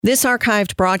This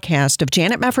archived broadcast of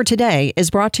Janet Mefford Today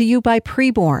is brought to you by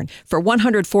Preborn. For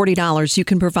 $140, you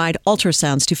can provide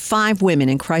ultrasounds to 5 women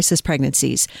in crisis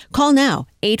pregnancies. Call now,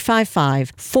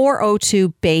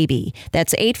 855-402-BABY.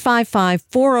 That's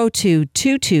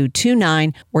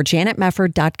 855-402-2229 or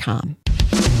janetmefford.com.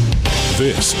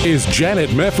 This is Janet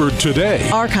Mefford Today.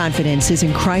 Our confidence is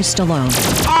in Christ alone.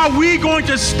 Are we going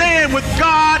to stand with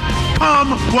God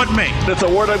come what may? If the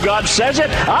Word of God says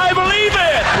it, I believe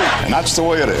it. And that's the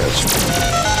way it is.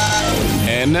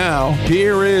 And now,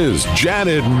 here is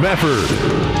Janet Mefford.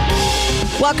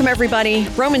 Welcome, everybody.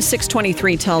 Romans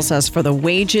 6:23 tells us, for the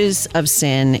wages of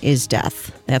sin is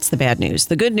death. That's the bad news.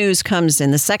 The good news comes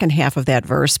in the second half of that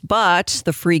verse, but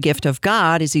the free gift of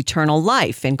God is eternal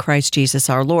life in Christ Jesus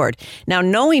our Lord. Now,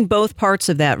 knowing both parts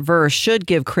of that verse should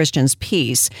give Christians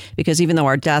peace, because even though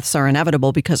our deaths are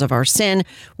inevitable because of our sin,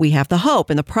 we have the hope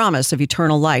and the promise of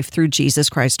eternal life through Jesus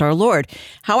Christ our Lord.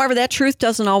 However, that truth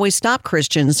doesn't always stop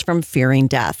Christians from fearing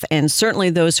death, and certainly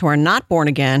those who are not born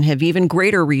again have even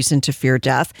greater reason to fear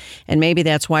death, and maybe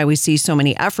that's why we see so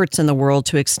many efforts in the world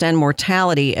to extend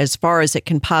mortality as far as it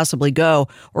can possibly go,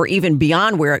 or even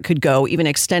beyond where it could go, even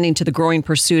extending to the growing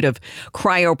pursuit of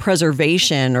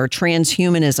cryopreservation or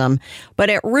transhumanism.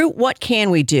 But at root, what can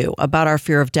we do about our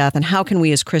fear of death, and how can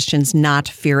we as Christians not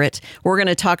fear it? We're going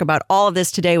to talk about all of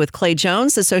this today with Clay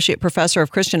Jones, Associate Professor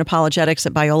of Christian Apologetics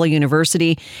at Biola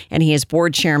University, and he is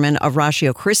Board Chairman of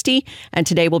Ratio Christi. And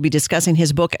today we'll be discussing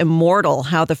his book, Immortal,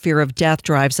 How the Fear of Death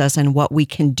Drives Us and What We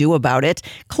Can Do About It.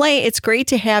 Clay, it's great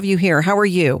to have you here. How are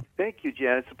you? Thank you,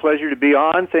 Jen. It's a pleasure to be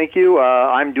on. Thank you.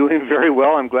 I'm doing very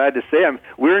well. I'm glad to say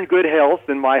we're in good health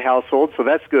in my household, so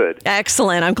that's good.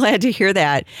 Excellent. I'm glad to hear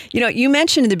that. You know, you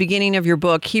mentioned in the beginning of your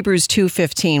book, Hebrews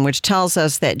 2:15, which tells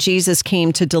us that Jesus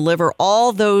came to deliver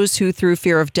all those who through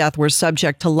fear of death were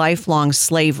subject to lifelong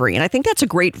slavery. And I think that's a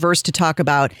great verse to talk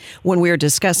about when we're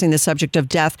discussing the subject of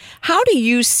death. How do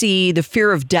you see the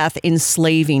fear of death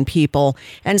enslaving people,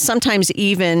 and sometimes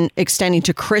even extending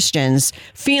to Christians,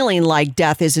 feeling like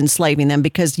death is enslaving them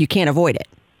because you can't avoid it?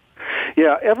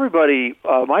 Yeah, everybody,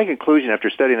 my conclusion after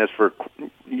studying this for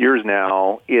years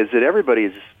now is that everybody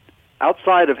is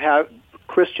outside of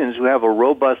Christians who have a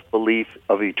robust belief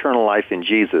of eternal life in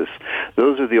Jesus.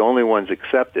 Those are the only ones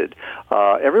accepted.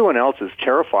 Everyone else is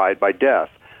terrified by death.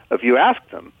 If you ask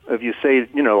them, if you say,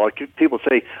 like people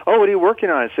say, oh, what are you working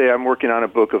on? I say, I'm working on a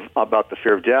book about the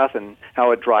fear of death and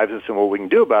how it drives us and what we can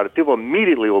do about it. People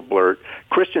immediately will blurt,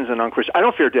 Christians and non-Christians, I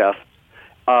don't fear death.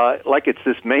 Like it's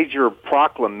this major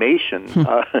proclamation.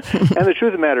 And the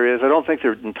truth of the matter is, I don't think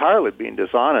they're entirely being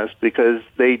dishonest, because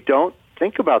they don't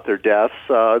think about their deaths.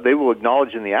 They will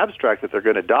acknowledge in the abstract that they're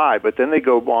going to die, but then they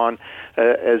go on,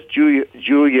 as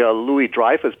Julia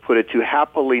Louis-Dreyfus put it, to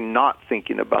happily not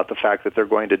thinking about the fact that they're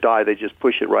going to die. They just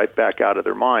push it right back out of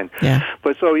their mind. Yeah.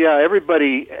 But so,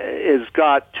 everybody has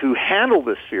got to handle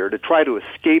this fear, to try to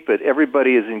escape it.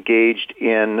 Everybody is engaged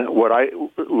in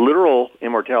literal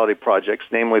immortality projects,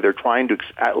 namely they're trying to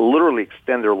literally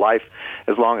extend their life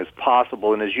as long as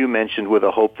possible, and as you mentioned, with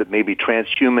a hope that maybe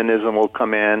transhumanism will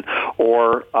come in,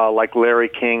 or like Larry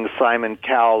King, Simon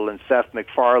Cowell, and Seth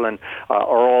MacFarlane are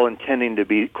all intending to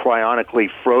be cryonically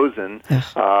frozen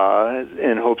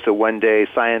in hopes that one day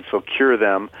science will cure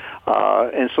them.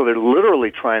 And so they're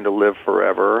literally trying to live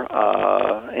forever.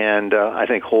 And I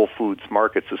think Whole Foods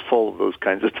Markets is full of those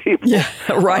kinds of people. Yeah,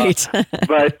 right.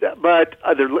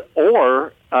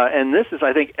 And this is,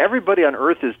 I think, everybody on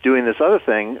earth is doing this other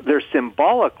thing. They're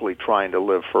symbolically trying to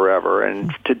live forever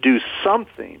and to do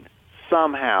something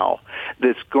somehow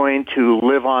that's going to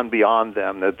live on beyond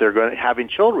them, that they're going to, having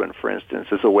children, for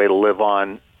instance, is a way to live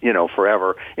on,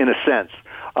 forever, in a sense.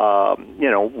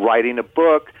 Writing a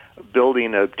book,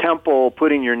 building a temple,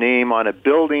 putting your name on a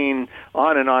building,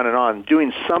 on and on and on,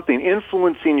 doing something,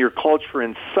 influencing your culture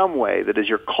in some way, that as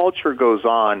your culture goes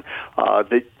on,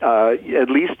 that at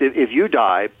least if you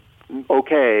die,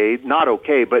 okay, not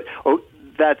okay, but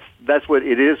that's what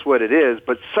it is,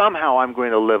 but somehow I'm going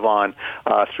to live on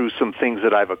through some things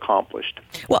that I've accomplished.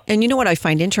 Well, and you know what I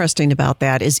find interesting about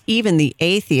that is even the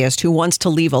atheist who wants to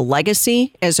leave a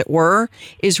legacy, as it were,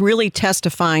 is really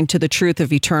testifying to the truth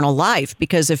of eternal life,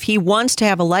 because if he wants to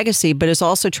have a legacy, but is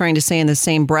also trying to say in the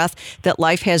same breath that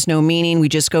life has no meaning, we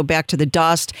just go back to the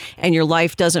dust, and your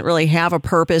life doesn't really have a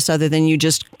purpose other than you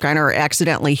just kind of are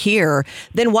accidentally here,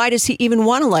 then why does he even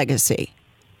want a legacy?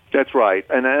 That's right.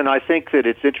 And I think that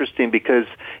it's interesting because,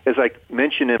 as I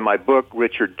mentioned in my book,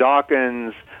 Richard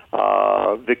Dawkins,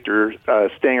 Victor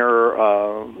Stenger,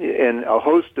 and a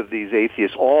host of these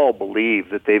atheists all believe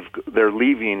that they're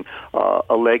leaving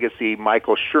a legacy.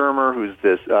 Michael Shermer, who's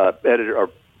this editor or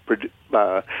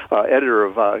editor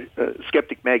of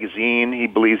Skeptic Magazine. He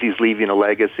believes he's leaving a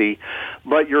legacy.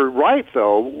 But you're right,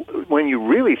 though, when you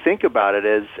really think about it,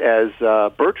 as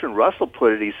Bertrand Russell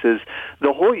put it, he says,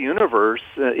 the whole universe,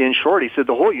 in short, he said,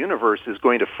 the whole universe is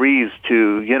going to freeze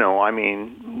to,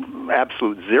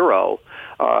 absolute zero.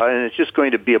 And it's just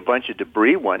going to be a bunch of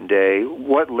debris one day.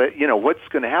 What's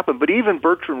going to happen? But even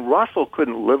Bertrand Russell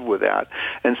couldn't live with that,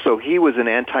 and so he was an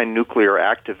anti-nuclear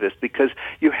activist, because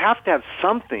you have to have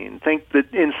something. Think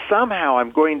that in somehow I'm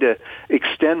going to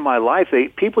extend my life.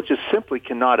 People just simply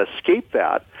cannot escape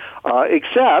that,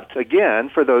 except again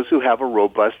for those who have a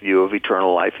robust view of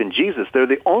eternal life in Jesus. They're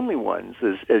the only ones,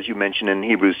 as you mentioned in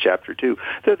Hebrews chapter 2.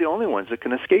 They're the only ones that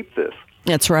can escape this.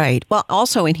 That's right. Well,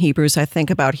 also in Hebrews, I think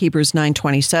about Hebrews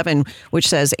 9:27, which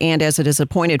says, "And as it is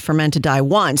appointed for men to die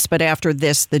once, but after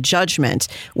this, the judgment."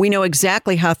 We know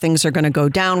exactly how things are going to go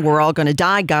down. We're all going to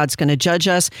die. God's going to judge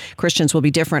us. Christians will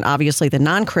be different, obviously, than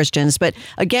non-Christians. But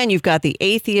again, you've got the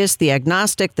atheist, the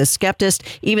agnostic, the skeptist,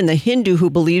 even the Hindu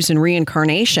who believes in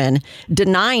reincarnation,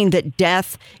 denying that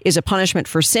death is a punishment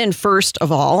for sin, first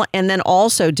of all, and then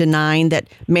also denying that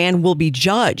man will be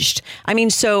judged. I mean,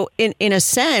 so in a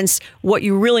sense, what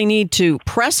you really need to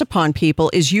press upon people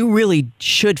is you really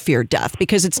should fear death,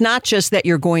 because it's not just that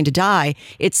you're going to die.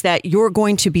 It's that you're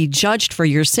going to be judged for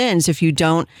your sins if you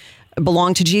don't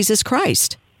belong to Jesus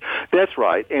Christ. That's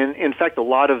right, and in fact, a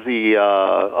lot of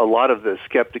the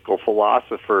skeptical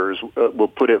philosophers will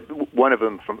put it. One of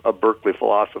them, from a Berkeley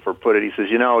philosopher, put it. He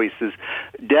says,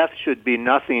 death should be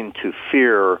nothing to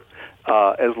fear,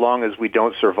 as long as we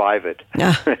don't survive it.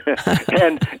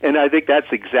 and I think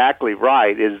that's exactly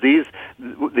right.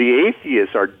 The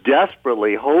atheists are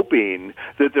desperately hoping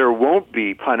that there won't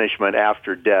be punishment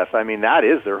after death. I mean, that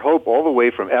is their hope, all the way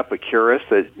from Epicurus,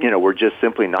 that we're just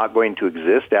simply not going to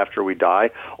exist after we die.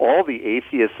 All the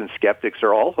atheists and skeptics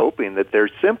are all hoping that their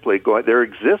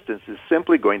existence is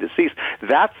simply going to cease.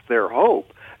 That's their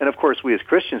hope. And of course, we as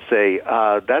Christians say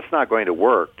that's not going to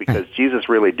work, because Jesus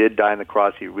really did die on the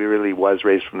cross. He really was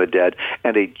raised from the dead,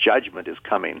 and a judgment is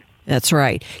coming. That's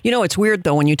right. It's weird,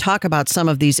 though, when you talk about some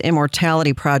of these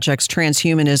immortality projects,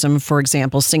 transhumanism, for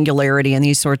example, singularity, and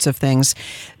these sorts of things,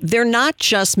 they're not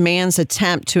just man's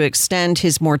attempt to extend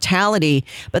his mortality,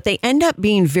 but they end up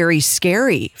being very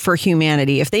scary for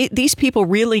humanity. If these people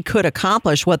really could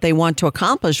accomplish what they want to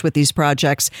accomplish with these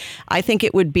projects, I think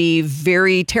it would be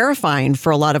very terrifying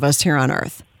for a lot of us here on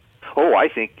Earth.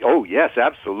 Oh, yes,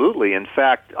 absolutely. In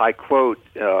fact, I quote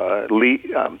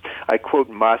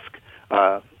Musk,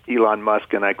 Elon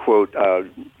Musk, and I quote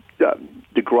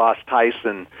DeGrasse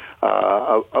Tyson.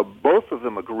 Both of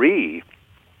them agree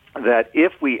that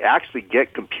if we actually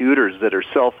get computers that are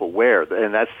self-aware,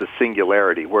 and that's the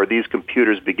singularity, where these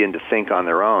computers begin to think on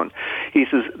their own, he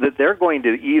says that they're going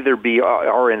to either be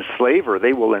our enslaver,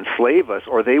 they will enslave us,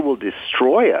 or they will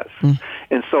destroy us.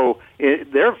 And so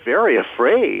they're very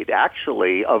afraid,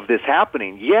 actually, of this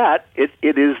happening. Yet it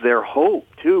is their hope,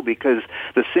 too, because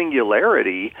the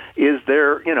singularity is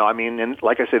and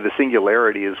like I said, the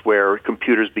singularity is where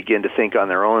computers begin to think on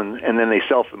their own, and then they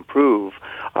self-improve.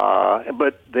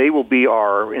 But they will be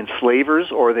our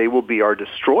enslavers, or they will be our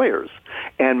destroyers.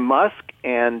 And Musk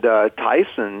and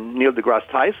Tyson, Neil deGrasse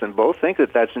Tyson, both think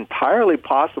that that's entirely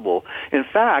possible. In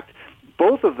fact,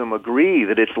 both of them agree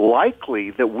that it's likely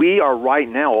that we are right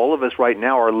now, all of us right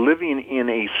now, are living in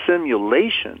a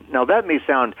simulation. Now, that may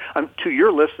sound, to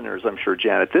your listeners, I'm sure,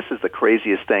 Janet, this is the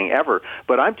craziest thing ever.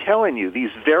 But I'm telling you, these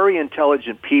very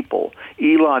intelligent people,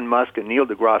 Elon Musk and Neil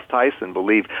deGrasse Tyson,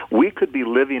 believe we could be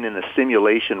living in a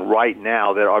simulation right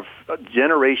now that our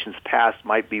generations past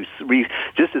might be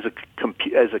just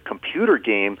as a computer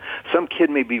game. Some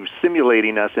kid may be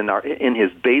simulating us in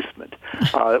his basement.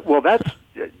 Well, that's,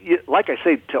 like I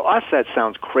say, to us that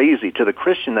sounds crazy. To the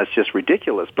Christian, that's just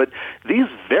ridiculous. But these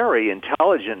very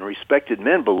intelligent and respected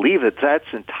men believe that that's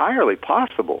entirely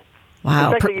possible. Wow.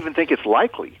 In fact, they even think it's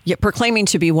likely. Yet proclaiming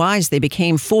to be wise, they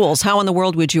became fools. How in the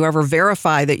world would you ever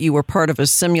verify that you were part of a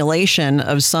simulation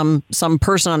of some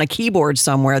person on a keyboard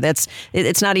somewhere?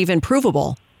 It's not even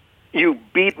provable. You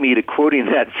beat me to quoting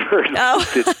that verse.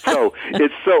 Oh.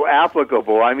 It's so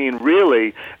applicable. I mean,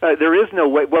 really, there is no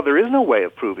way. Well, there is no way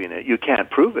of proving it. You can't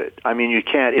prove it. I mean, you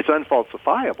can't. It's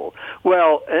unfalsifiable.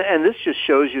 Well, and this just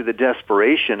shows you the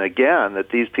desperation again that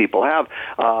these people have.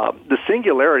 The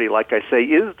singularity, like I say,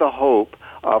 is the hope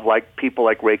of people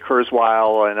like Ray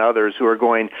Kurzweil and others who are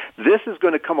going, this is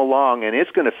going to come along and it's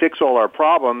going to fix all our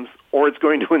problems, or it's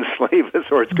going to enslave us,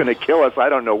 or it's going to kill us. I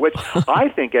don't know which. I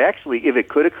think, actually, if it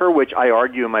could occur, which I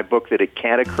argue in my book that it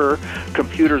can't occur,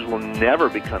 computers will never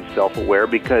become self-aware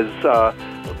because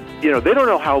they don't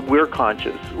know how we're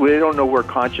conscious. They don't know where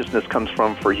consciousness comes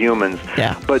from for humans.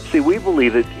 Yeah. But see, we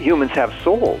believe that humans have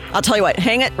souls. I'll tell you what,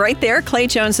 hang it right there. Clay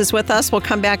Jones is with us. We'll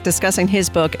come back discussing his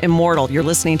book, Immortal. You're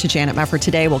listening to Janet Mefford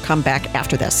Today. We'll come back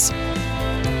after this.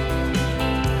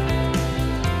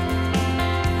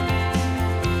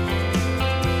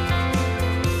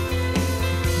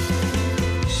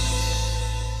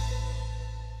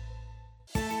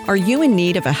 Are you in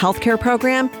need of a healthcare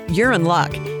program? You're in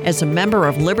luck. As a member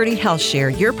of Liberty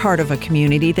HealthShare, you're part of a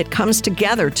community that comes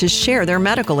together to share their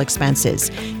medical expenses.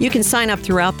 You can sign up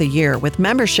throughout the year with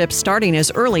memberships starting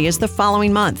as early as the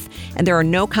following month, and there are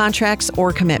no contracts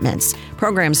or commitments.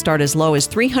 Programs start as low as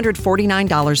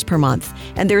 $349 per month,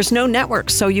 and there's no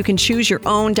network, so you can choose your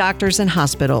own doctors and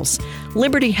hospitals.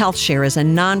 Liberty HealthShare is a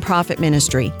nonprofit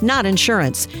ministry, not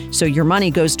insurance, so your money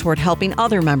goes toward helping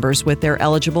other members with their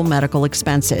eligible medical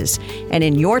expenses. And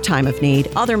in your time of need,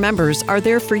 other members are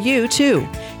there for you, too.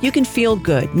 You can feel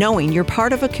good knowing you're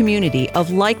part of a community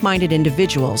of like-minded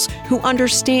individuals who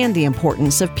understand the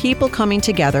importance of people coming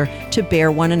together to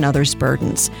bear one another's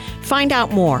burdens. Find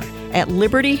out more at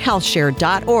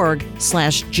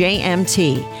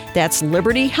libertyhealthshare.org/JMT. That's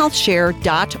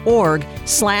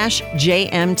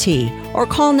libertyhealthshare.org/JMT. Or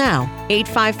call now,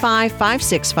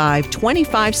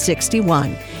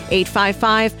 855-565-2561.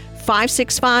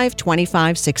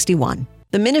 855-565-2561.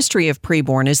 The Ministry of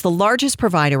Preborn is the largest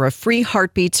provider of free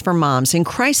heartbeats for moms in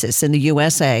crisis in the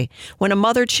USA. When a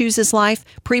mother chooses life,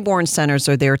 Preborn centers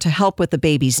are there to help with the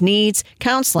baby's needs,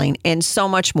 counseling, and so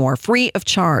much more, free of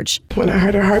charge. When I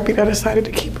heard her heartbeat, I decided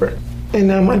to keep her. And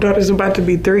now my daughter's about to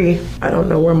be 3. I don't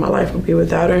know where my life would be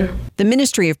without her. The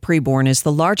Ministry of Preborn is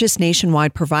the largest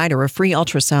nationwide provider of free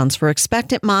ultrasounds for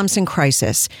expectant moms in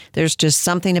crisis. There's just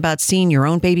something about seeing your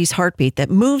own baby's heartbeat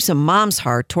that moves a mom's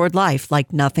heart toward life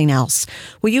like nothing else.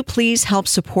 Will you please help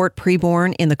support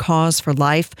Preborn in the cause for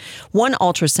life? One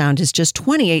ultrasound is just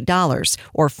 $28,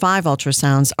 or 5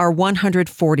 ultrasounds are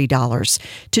 $140.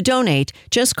 To donate,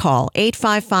 just call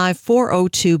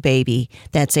 855-402-BABY.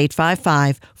 That's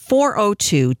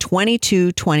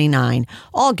 855-402-2229.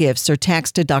 All gifts are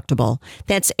tax deductible.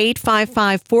 That's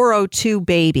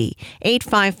 855-402-BABY,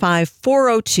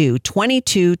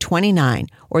 855-402-2229.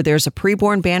 Or there's a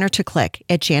Preborn banner to click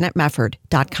at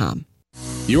janetmefford.com.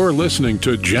 You're listening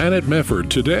to Janet Mefford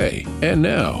Today. And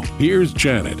now, here's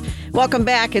Janet. Welcome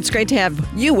back. It's great to have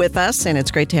you with us, and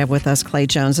it's great to have with us Clay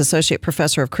Jones, Associate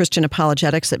Professor of Christian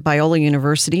Apologetics at Biola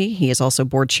University. He is also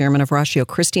Board Chairman of Ratio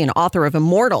Christi and author of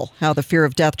Immortal, How the Fear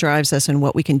of Death Drives Us and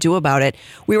What We Can Do About It.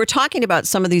 We were talking about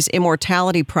some of these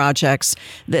immortality projects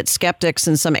that skeptics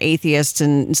and some atheists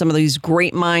and some of these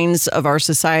great minds of our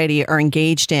society are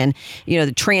engaged in. You know,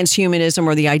 the transhumanism,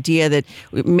 or the idea that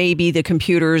maybe the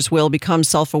computers will become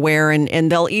self-aware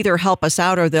and they'll either help us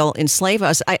out or they'll enslave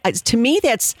us. To me,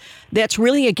 that's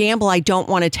really a gamble I don't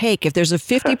want to take. If there's a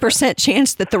 50%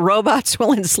 chance that the robots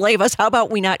will enslave us, how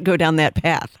about we not go down that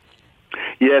path?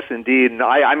 Yes, indeed.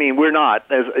 I mean, we're not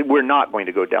going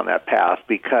to go down that path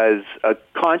because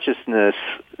consciousness.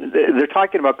 They're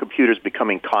talking about computers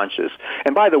becoming conscious.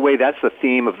 And by the way, that's the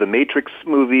theme of the Matrix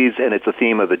movies, and it's a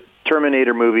theme of the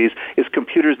Terminator movies, is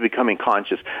computers becoming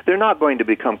conscious. They're not going to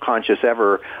become conscious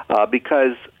ever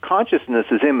because consciousness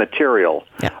is immaterial.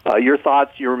 Yeah. Your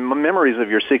thoughts, your memories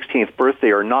of your 16th birthday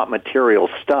are not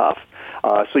material stuff.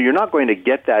 So you're not going to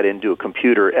get that into a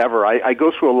computer ever. I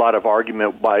go through a lot of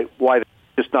argument by why that's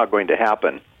just not going to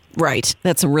happen. Right.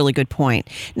 That's a really good point.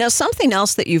 Now, something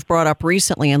else that you've brought up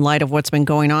recently in light of what's been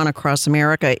going on across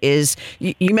America is,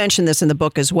 you mentioned this in the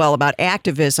book as well, about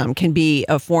activism can be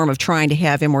a form of trying to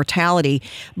have immortality.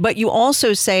 But you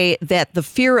also say that the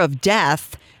fear of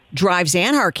death drives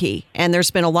anarchy. And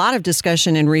there's been a lot of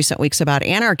discussion in recent weeks about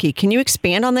anarchy. Can you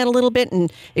expand on that a little bit and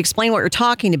explain what you're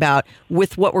talking about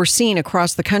with what we're seeing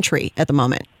across the country at the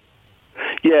moment?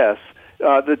 Yes.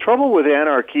 The trouble with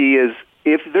anarchy is,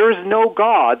 if there's no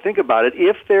God, think about it,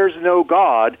 if there's no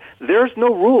God, there's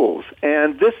no rules.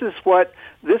 And this is what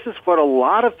a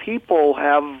lot of people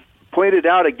have pointed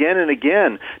out again and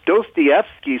again.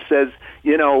 Dostoevsky says,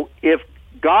 if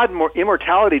God and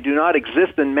immortality do not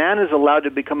exist, then man is allowed to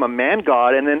become a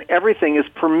man-god, and then everything is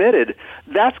permitted.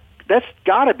 That's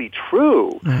got to be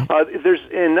true.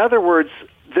 In other words,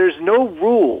 there's no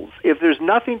rules. If there's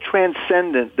nothing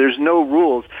transcendent, there's no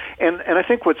rules. And I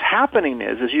think what's happening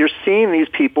is you're seeing these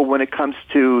people, when it comes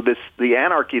to the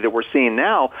anarchy that we're seeing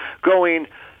now, going,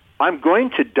 I'm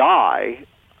going to die.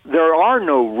 There are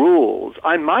no rules.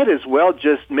 I might as well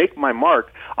just make my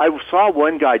mark. I saw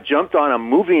one guy jumped on a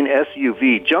moving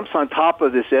SUV, jumps on top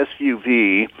of this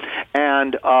SUV,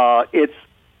 and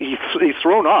he's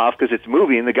thrown off because it's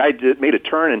moving, and the guy made a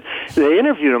turn, and they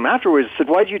interviewed him afterwards and said,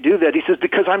 "Why'd you do that?" He says,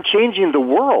 "Because I'm changing the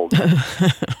world."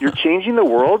 You're changing the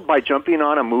world by jumping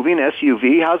on a moving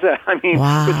SUV? How's that? I mean,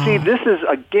 wow. But see, this is,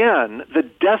 again, the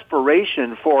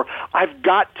desperation for, I've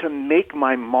got to make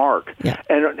my mark. Yeah.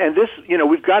 And this,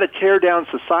 we've got to tear down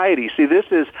society. See, this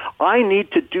is, I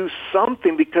need to do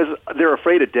something because they're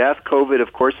afraid of death. COVID,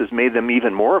 of course, has made them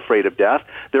even more afraid of death.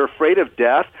 They're afraid of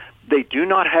death. They do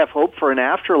not have hope for an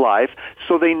afterlife,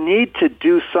 so they need to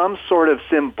do some sort of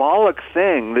symbolic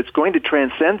thing that's going to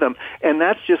transcend them, and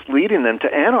that's just leading them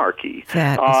to anarchy.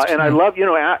 That is true. And I love,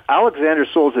 Alexander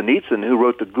Solzhenitsyn, who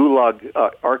wrote the Gulag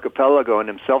Archipelago and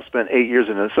himself spent 8 years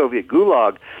in the Soviet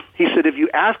Gulag. He said, if you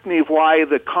ask me why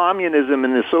the communism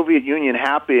in the Soviet Union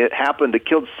happened, it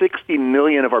killed 60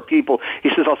 million of our people, he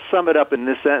says, I'll sum it up in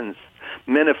this sentence.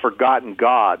 Men have forgotten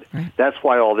God. Right. That's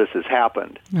why all this has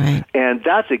happened. Right. And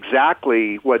that's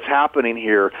exactly what's happening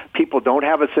here. People don't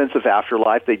have a sense of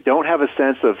afterlife. They don't have a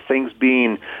sense of things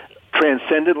being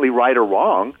transcendently right or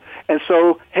wrong. And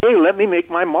so, hey, let me make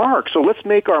my mark. So let's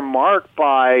make our mark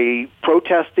by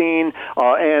protesting,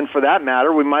 and for that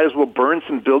matter, we might as well burn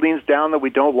some buildings down that we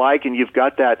don't like. And you've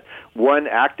got that one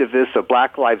activist of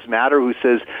Black Lives Matter who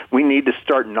says we need to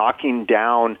start knocking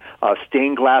down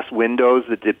stained glass windows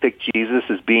that depict Jesus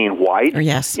as being white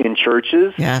in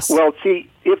churches. Yes. Well, see,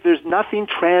 if there's nothing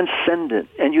transcendent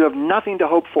and you have nothing to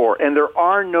hope for and there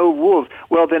are no rules,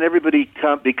 well, then everybody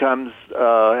becomes,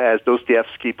 as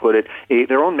Dostoevsky put it,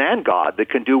 their own man-god that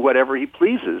can do whatever he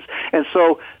pleases. And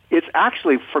so it's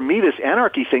actually, for me, this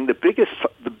anarchy thing, the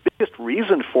biggest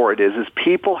reason for it is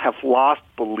people have lost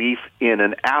belief in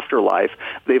an afterlife.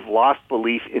 They've lost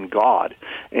belief in God.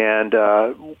 And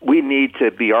we need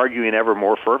to be arguing ever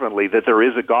more fervently that there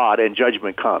is a God and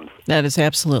judgment comes. That is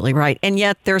absolutely right. And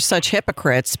yet they're such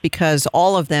hypocrites because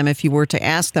all of them, if you were to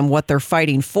ask them what they're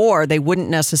fighting for, they wouldn't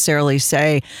necessarily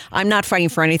say, I'm not fighting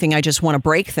for anything, I just want to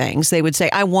break things. They would say,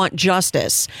 I want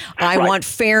justice. I want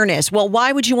fairness. Well,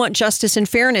 why would you want justice and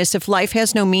fairness if life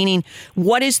has no meaning?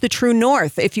 What is the true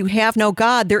north? If you have no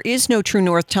God, there is no true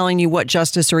north telling you what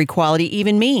justice or equality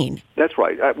even mean. That's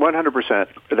right. 100%.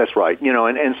 That's right.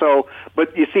 And so,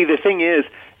 but you see, the thing is,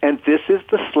 and this is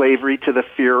the slavery to the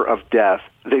fear of death.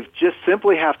 They just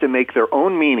simply have to make their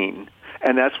own meaning.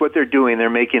 And that's what they're doing.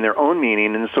 They're making their own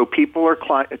meaning. And so people are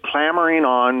clamoring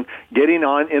on, getting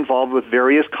on, involved with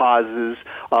various causes,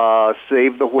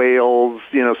 save the whales,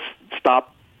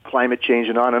 stop climate change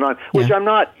and on, which I'm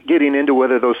not getting into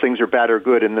whether those things are bad or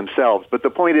good in themselves. But the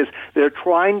point is they're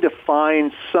trying to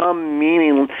find some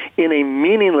meaning in a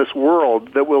meaningless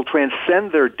world that will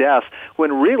transcend their death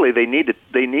when really they need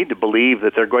to believe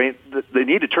that they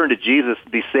need to turn to Jesus,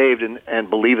 be saved, and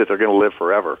believe that they're going to live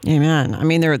forever. Amen. I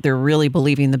mean, they're really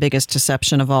believing the biggest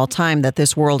deception of all time, that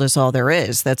this world is all there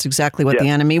is. That's exactly what the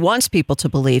enemy wants people to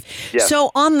believe. Yes.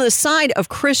 So on the side of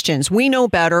Christians, we know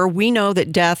better. We know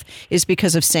that death is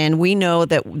because of sin. We know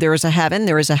that there is a heaven,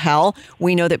 there is a hell.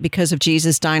 We know that because of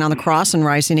Jesus dying on the cross and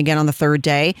rising again on the third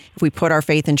day, if we put our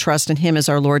faith and trust in him as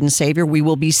our Lord and Savior, we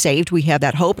will be saved. We have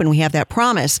that hope and we have that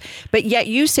promise. But yet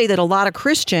you say that a lot of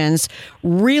Christians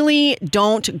really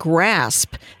don't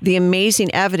grasp the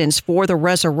amazing evidence for the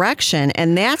resurrection,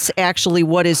 and that's actually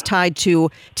what is tied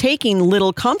to taking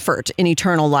little comfort in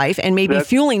eternal life and maybe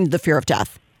fueling the fear of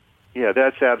death. Yeah,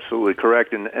 that's absolutely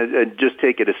correct. And just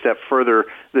take it a step further,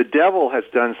 the devil has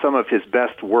done some of his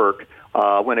best work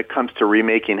when it comes to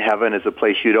remaking heaven as a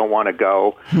place you don't want to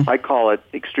go. I call it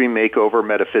Extreme Makeover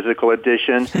Metaphysical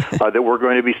Edition, that we're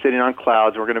going to be sitting on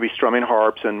clouds, we're going to be strumming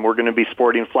harps, and we're going to be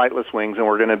sporting flightless wings, and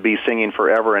we're going to be singing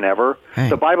forever and ever. Right.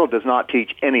 The Bible does not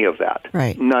teach any of that.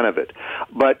 Right. None of it.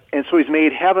 And so he's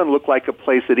made heaven look like a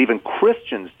place that even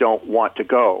Christians don't want to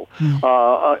go.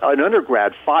 An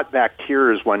undergrad fought back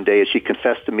tears one day as she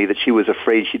confessed to me that she was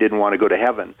afraid she didn't want to go to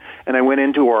heaven. And I went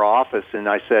into her office and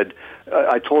I said,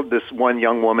 I told this one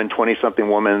young woman, 20-something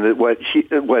woman, that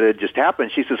what had just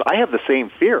happened. She says, I have the same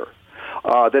fear,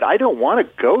 that I don't want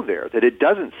to go there, that it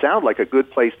doesn't sound like a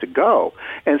good place to go.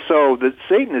 And so that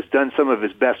Satan has done some of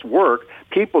his best work.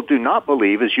 People do not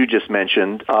believe, as you just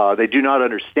mentioned. They do not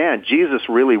understand. Jesus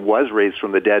really was raised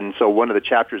from the dead. And so one of the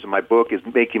chapters in my book is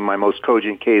making my most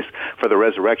cogent case for the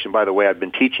resurrection. By the way, I've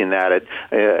been teaching that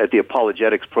at the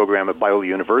apologetics program at Biola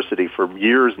University for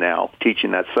years now,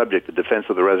 teaching that subject, the defense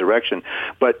of the resurrection.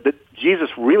 But Jesus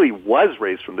really was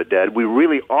raised from the dead. We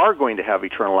really are going to have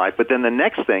eternal life. But then the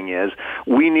next thing is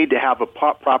we need to have a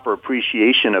proper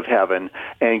appreciation of heaven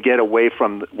and get away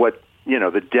from what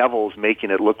the devil's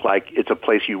making it look like it's a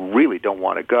place you really don't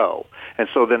want to go. And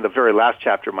so then the very last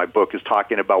chapter of my book is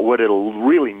talking about what it'll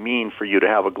really mean for you to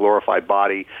have a glorified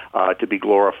body, to be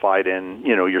glorified in,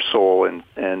 your soul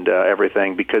and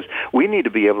everything, because we need to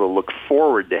be able to look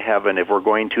forward to heaven if we're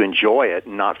going to enjoy it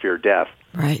and not fear death.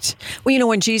 Right. Well,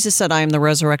 when Jesus said, I am the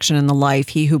resurrection and the life,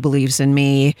 he who believes in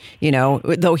me,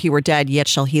 though he were dead, yet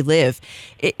shall he live.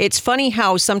 It's funny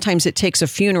how sometimes it takes a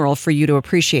funeral for you to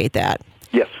appreciate that.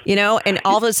 Yes. And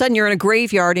all of a sudden you're in a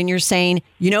graveyard and you're saying,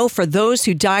 for those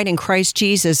who died in Christ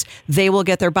Jesus, they will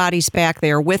get their bodies back.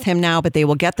 They are with him now, but they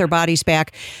will get their bodies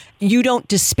back. You don't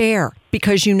despair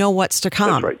because you know what's to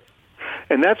come. That's right.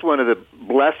 And that's one of the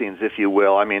blessings, if you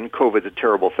will. I mean, COVID's a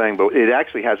terrible thing, but it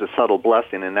actually has a subtle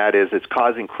blessing, and that is it's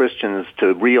causing Christians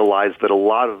to realize that a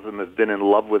lot of them have been in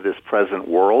love with this present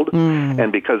world,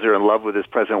 and because they're in love with this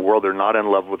present world, they're not in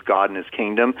love with God and his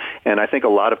kingdom. And I think a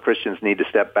lot of Christians need to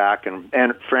step back and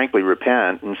frankly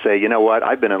repent and say, you know what,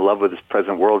 I've been in love with this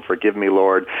present world, forgive me,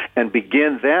 Lord, and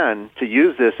begin then to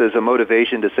use this as a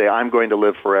motivation to say, I'm going to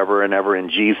live forever and ever in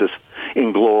Jesus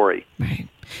in glory. Right.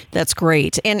 That's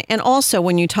great. And also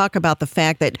when you talk about the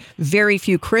fact that very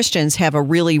few Christians have a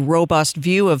really robust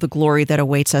view of the glory that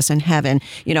awaits us in heaven.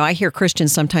 I hear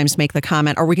Christians sometimes make the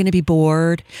comment, are we going to be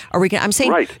bored? I'm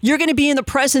saying, right. You're going to be in the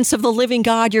presence of the living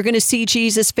God. You're going to see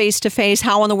Jesus face to face.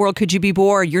 How in the world could you be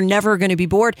bored? You're never going to be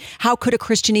bored. How could a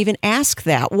Christian even ask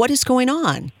that? What is going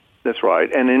on? That's right.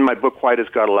 And in my book, Why Does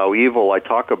God Allow Evil, I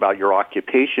talk about your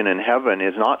occupation in heaven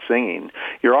is not singing.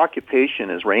 Your occupation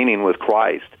is reigning with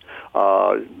Christ.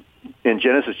 In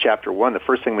Genesis chapter 1, the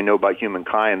first thing we know about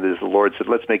humankind is the Lord said,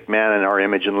 let's make man in our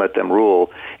image and let them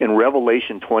rule. In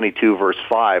Revelation 22, verse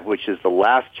 5, which is the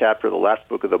last chapter, the last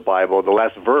book of the Bible, the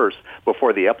last verse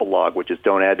before the epilogue, which is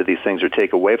don't add to these things or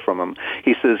take away from them,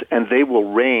 he says, and they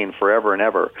will reign forever and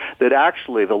ever. That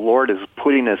actually the Lord is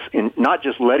putting us in, not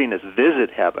just letting us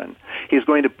visit heaven, he's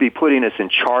going to be putting us in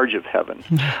charge of heaven.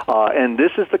 And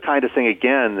this is the kind of thing,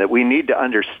 again, that we need to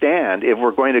understand if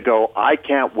we're going to go, I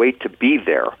can't wait to be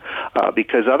there.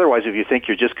 Because otherwise, if you think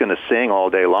you're just going to sing all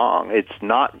day long, it's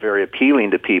not very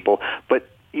appealing to people. But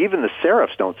even the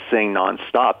seraphs don't sing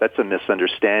nonstop. That's a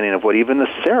misunderstanding of what even the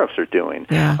seraphs are doing.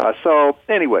 Yeah. So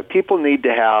anyway, people need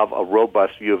to have a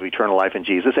robust view of eternal life in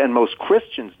Jesus, and most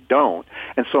Christians don't.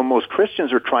 And so most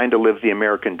Christians are trying to live the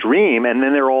American dream, and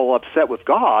then they're all upset with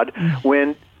God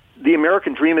when the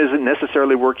American dream isn't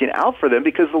necessarily working out for them,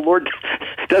 because the Lord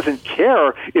doesn't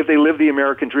care if they live the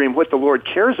American dream. What the Lord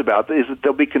cares about is that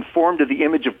they'll be conformed to the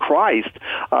image of Christ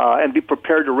and be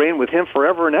prepared to reign with him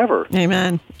forever and ever.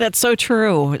 Amen. That's so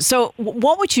true. So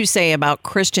what would you say about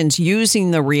Christians using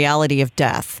the reality of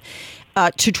death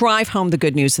to drive home the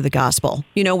good news of the gospel,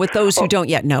 with those who don't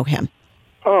yet know him?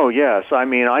 Oh, yes. I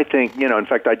mean, I think, in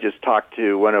fact, I just talked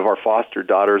to one of our foster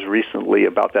daughters recently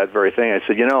about that very thing. I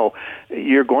said,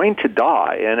 you're going to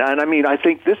die. And I mean, I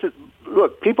think this is,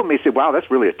 look, people may say, wow, that's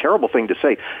really a terrible thing to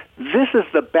say. This is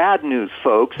the bad news,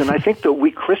 folks. And I think that we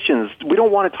Christians, we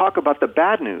don't want to talk about the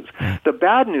bad news. The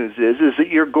bad news is that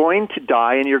you're going to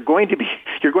die, and you're going to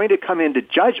come into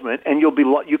judgment, and you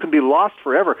can be lost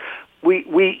forever.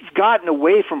 We've gotten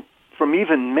away from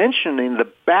even mentioning the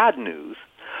bad news.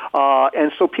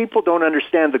 And so people don't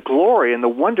understand the glory and the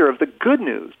wonder of the good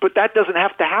news. But that doesn't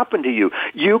have to happen to you.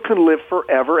 You can live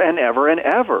forever and ever and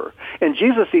ever. And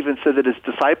Jesus even said that his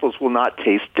disciples will not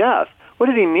taste death. What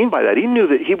did he mean by that? He knew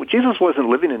that Jesus wasn't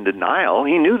living in denial.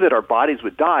 He knew that our bodies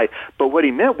would die. But what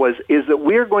he meant is that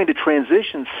we're going to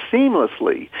transition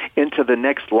seamlessly into the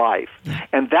next life.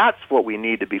 And that's what we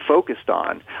need to be focused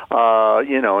on.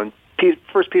 And 1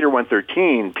 Peter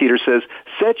 1:13, Peter says,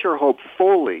 set your hope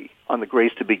fully on the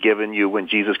grace to be given you when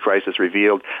Jesus Christ is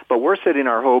revealed. But we're setting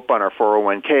our hope on our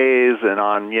 401ks and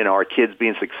on, our kids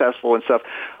being successful and stuff.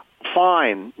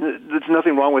 Fine. There's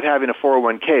nothing wrong with having a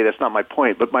 401k. That's not my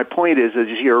point. But my point is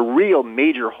your real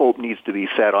major hope needs to be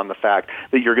set on the fact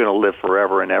that you're going to live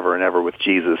forever and ever and ever with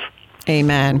Jesus.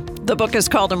 Amen. The book is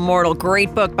called Immortal.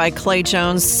 Great book by Clay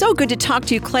Jones. So good to talk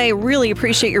to you, Clay. Really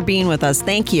appreciate your being with us.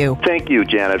 Thank you. Thank you,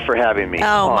 Janet, for having me.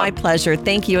 Oh, my pleasure.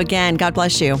 Thank you again. God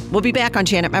bless you. We'll be back on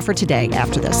Janet Mefford Today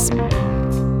after this.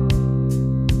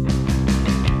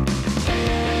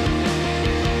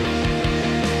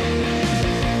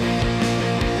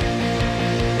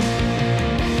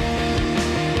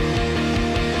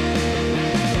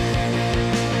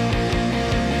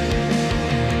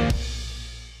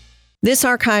 This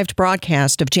archived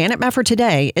broadcast of Janet Mefford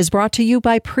Today is brought to you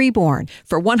by Preborn.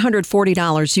 For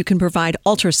 $140, you can provide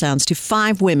ultrasounds to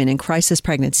 5 women in crisis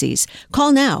pregnancies.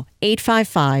 Call now,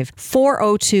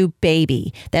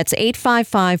 855-402-BABY. That's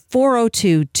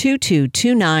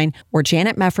 855-402-2229 or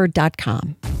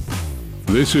janetmefford.com.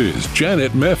 This is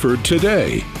Janet Mefford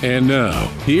Today. And now,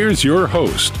 here's your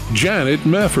host, Janet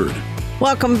Mefford.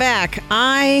 Welcome back.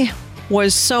 I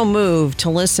was so moved to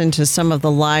listen to some of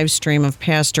the live stream of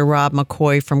Pastor Rob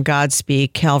McCoy from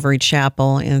Godspeak Calvary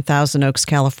Chapel in Thousand Oaks,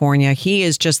 California. He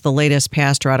is just the latest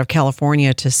pastor out of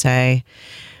California to say,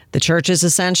 the church is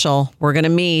essential. We're going to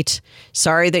meet.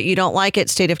 Sorry that you don't like it,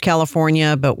 state of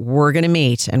California, but we're going to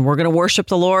meet and we're going to worship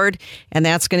the Lord, and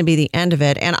that's going to be the end of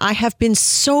it. And I have been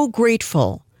so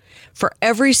grateful for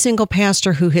every single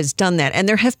pastor who has done that. And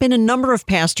there have been a number of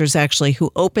pastors actually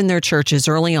who opened their churches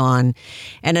early on,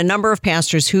 and a number of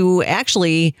pastors who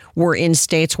actually were in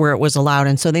states where it was allowed.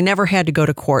 And so they never had to go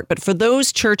to court. But for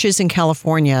those churches in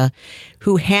California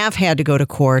who have had to go to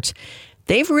court,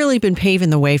 they've really been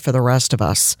paving the way for the rest of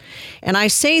us. And I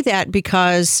say that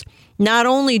because not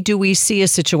only do we see a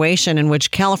situation in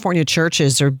which California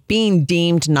churches are being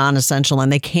deemed non-essential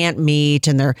and they can't meet,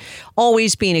 and they're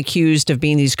always being accused of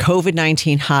being these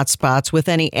COVID-19 hotspots with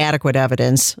any adequate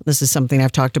evidence. This is something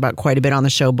I've talked about quite a bit on the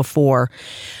show before.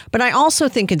 But I also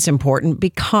think it's important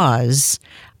because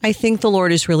I think the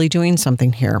Lord is really doing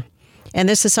something here. And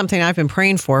this is something I've been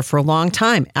praying for a long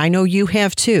time. I know you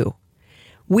have too.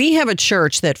 We have a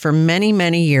church that for many,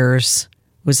 many years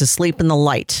was asleep in the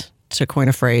light, to coin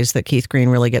a phrase that Keith Green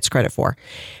really gets credit for.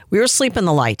 We were asleep in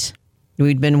the light.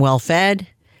 We'd been well fed.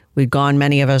 We'd gone,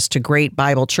 many of us, to great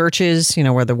Bible churches,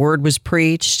 where the word was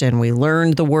preached and we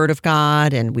learned the word of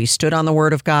God and we stood on the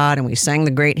word of God and we sang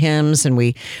the great hymns and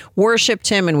we worshiped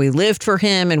him and we lived for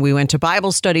him and we went to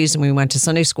Bible studies and we went to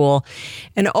Sunday school.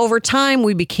 And over time,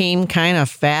 we became kind of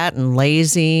fat and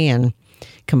lazy and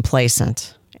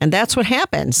complacent. And that's what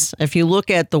happens. If you look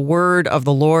at the word of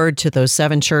the Lord to those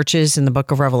 7 churches in the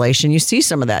book of Revelation, you see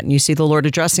some of that. And you see the Lord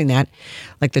addressing that,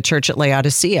 like the church at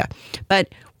Laodicea.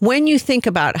 But when you think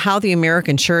about how the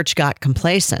American church got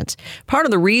complacent, part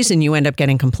of the reason you end up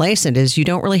getting complacent is you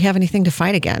don't really have anything to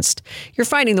fight against. You're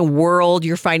fighting the world,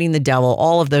 you're fighting the devil,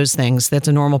 all of those things. That's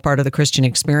a normal part of the Christian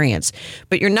experience.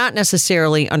 But you're not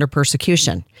necessarily under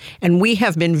persecution. And we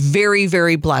have been very,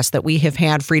 very blessed that we have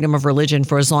had freedom of religion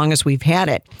for as long as we've had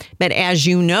it. But as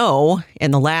you know, in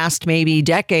the last maybe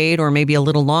decade or maybe a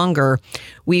little longer,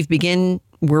 we're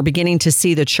beginning to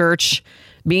see the church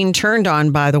being turned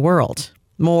on by the world.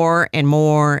 More and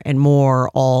more and more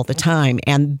all the time.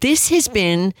 And this has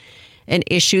been an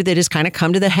issue that has kind of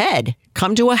come to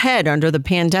a head under the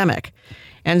pandemic.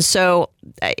 And so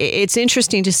it's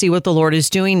interesting to see what the Lord is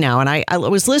doing now. And I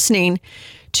was listening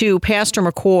to Pastor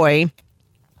McCoy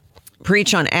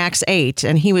preach on Acts 8,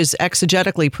 and he was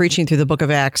exegetically preaching through the book of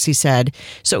Acts, he said.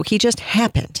 So he just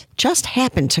happened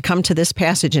to come to this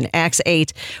passage in Acts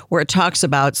 8 where it talks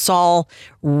about Saul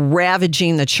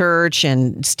ravaging the church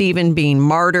and Stephen being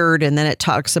martyred, and then it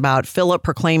talks about Philip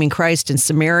proclaiming Christ in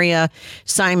Samaria.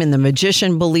 Simon the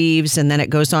magician believes, and then it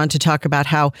goes on to talk about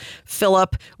how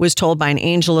Philip was told by an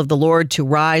angel of the Lord to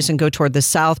rise and go toward the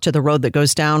south to the road that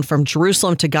goes down from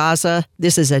Jerusalem to Gaza.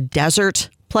 This is a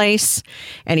desert place.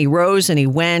 And he rose and he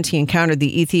went. He encountered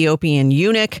the Ethiopian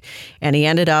eunuch and he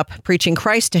ended up preaching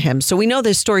Christ to him. So we know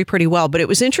this story pretty well, but it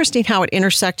was interesting how it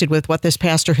intersected with what this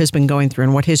pastor has been going through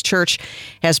and what his church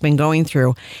has been going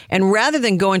through. And rather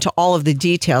than go into all of the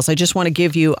details, I just want to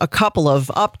give you a couple of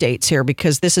updates here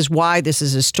because this is why this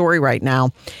is a story right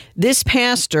now. This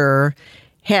pastor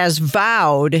has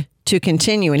vowed to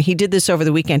continue, and he did this over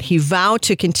the weekend. He vowed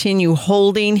to continue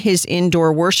holding his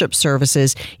indoor worship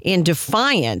services in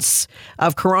defiance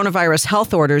of coronavirus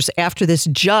health orders after this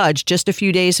judge just a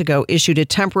few days ago issued a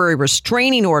temporary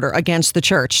restraining order against the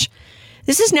church.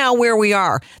 This is now where we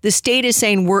are. The state is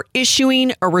saying we're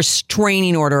issuing a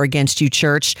restraining order against you,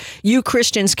 church. You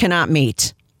Christians cannot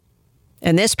meet.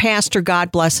 And this pastor,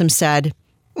 God bless him, said,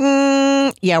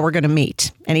 yeah, we're going to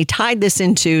meet. And he tied this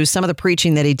into some of the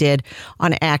preaching that he did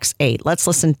on Acts 8. Let's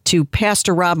listen to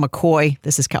Pastor Rob McCoy.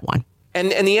 This is cut 1.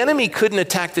 And the enemy couldn't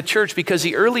attack the church because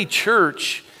the early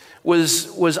church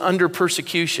was under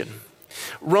persecution.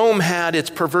 Rome had its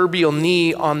proverbial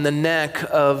knee on the neck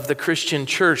of the Christian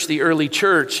church, the early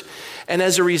church. And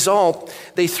as a result,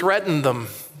 they threatened them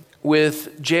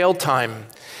with jail time.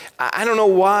 I don't know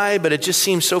why, but it just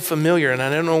seems so familiar, and I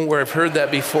don't know where I've heard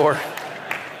that before.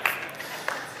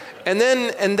 And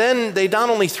then they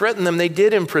not only threatened them, they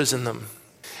did imprison them.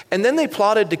 And then they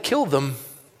plotted to kill them.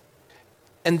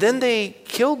 And then they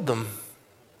killed them.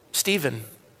 Stephen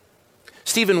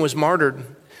was martyred.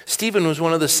 Stephen was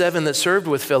one of the 7 that served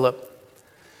with Philip.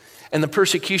 And the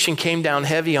persecution came down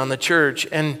heavy on the church.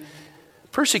 And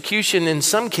persecution in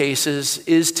some cases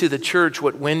is to the church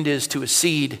what wind is to a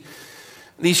seed.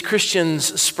 These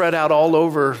Christians spread out all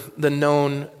over the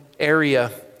known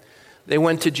area. They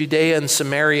went to Judea and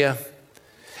Samaria.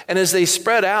 And as they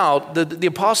spread out, the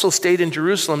apostles stayed in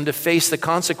Jerusalem to face the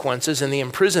consequences and the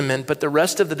imprisonment, but the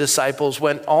rest of the disciples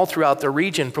went all throughout the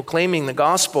region proclaiming the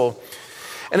gospel.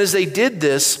 And as they did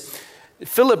this,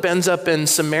 Philip ends up in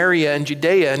Samaria and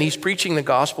Judea, and he's preaching the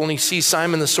gospel, and he sees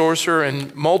Simon the sorcerer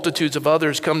and multitudes of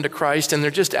others come to Christ, and they're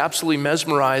just absolutely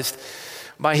mesmerized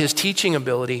by his teaching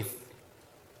ability.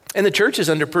 And the church is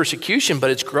under persecution,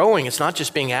 but it's growing. It's not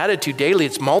just being added to daily,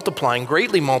 it's multiplying,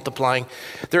 greatly multiplying.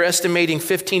 They're estimating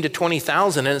 15 to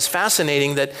 20,000, and it's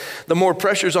fascinating that the more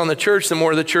pressure's on the church, the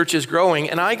more the church is growing.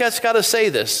 And I just got to say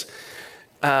this.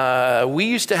 We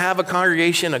used to have a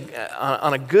congregation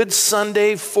on a good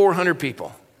Sunday, 400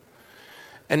 people.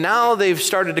 And now they've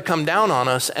started to come down on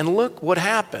us, and look what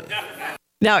happened.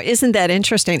 Now, isn't that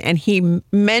interesting? And he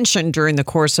mentioned during the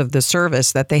course of the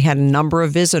service that they had a number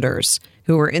of visitors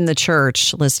who were in the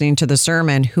church listening to the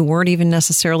sermon who weren't even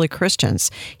necessarily Christians.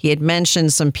 He had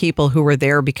mentioned some people who were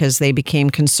there because they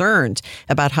became concerned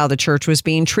about how the church was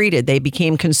being treated. They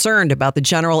became concerned about the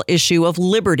general issue of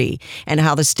liberty and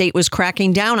how the state was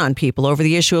cracking down on people over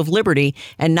the issue of liberty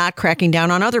and not cracking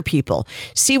down on other people.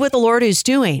 See what the Lord is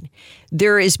doing.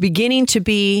 There is beginning to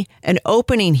be an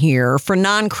opening here for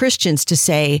non-Christians to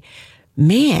say,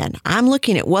 man, I'm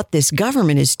looking at what this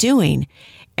government is doing,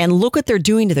 and look what they're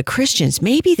doing to the Christians.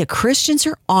 Maybe the Christians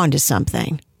are onto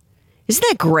something. Isn't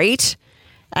that great?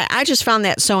 I just found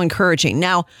that so encouraging.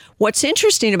 Now, what's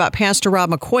interesting about Pastor Rob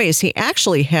McCoy is he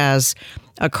actually has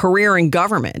a career in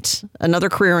government, another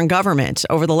career in government.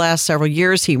 Over the last several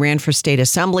years, he ran for state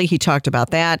assembly. He talked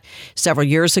about that several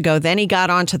years ago. Then he got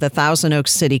onto the Thousand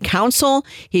Oaks City Council.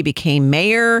 He became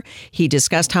mayor. He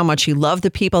discussed how much he loved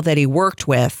the people that he worked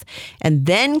with. And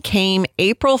then came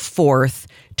April 4th,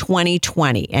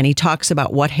 2020. And he talks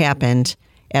about what happened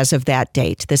as of that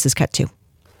date. This is cut 2.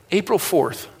 April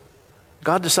 4th,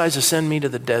 God decides to send me to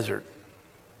the desert.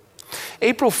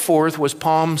 April 4th was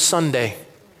Palm Sunday.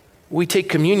 We take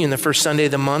communion the first Sunday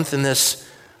of the month, and this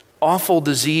awful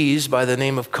disease by the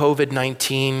name of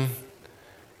COVID-19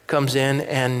 comes in,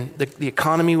 and the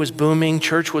economy was booming,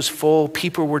 church was full,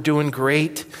 people were doing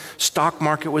great, stock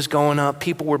market was going up,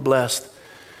 people were blessed.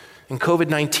 And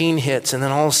COVID-19 hits, and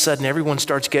then all of a sudden everyone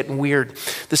starts getting weird.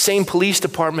 The same police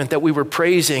department that we were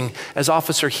praising as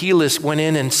Officer Helis went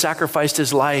in and sacrificed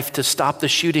his life to stop the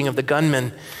shooting of the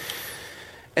gunman,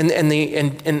 and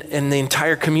the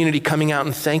entire community coming out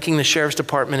and thanking the sheriff's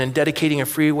department and dedicating a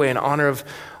freeway in honor of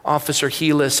Officer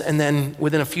Helis. And then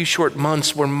within a few short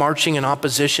months, we're marching in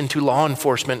opposition to law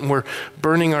enforcement, and we're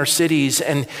burning our cities,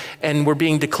 and we're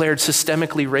being declared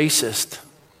systemically racist.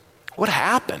 What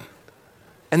happened?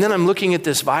 And then I'm looking at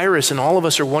this virus, and all of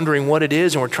us are wondering what it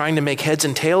is, and we're trying to make heads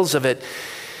and tails of it.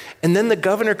 And then the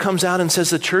governor comes out and says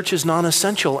the church is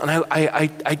non-essential, and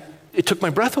it took my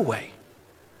breath away.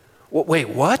 Wait,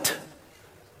 what?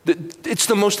 It's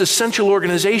the most essential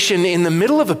organization in the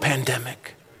middle of a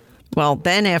pandemic. Well,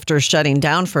 then after shutting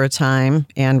down for a time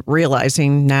and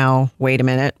realizing now, wait a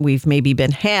minute, we've maybe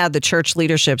been had, the church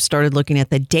leadership started looking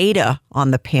at the data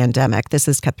on the pandemic. This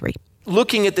is cut 3.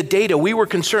 Looking at the data, we were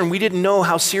concerned. We didn't know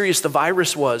how serious the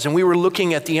virus was. And we were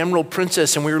looking at the Emerald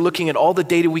Princess, and we were looking at all the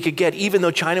data we could get. Even though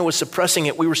China was suppressing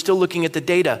it, we were still looking at the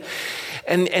data.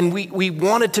 And we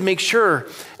wanted to make sure.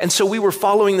 And so we were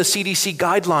following the CDC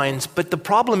guidelines. But the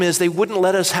problem is they wouldn't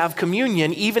let us have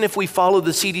communion, even if we followed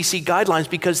the CDC guidelines,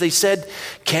 because they said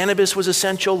cannabis was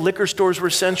essential, liquor stores were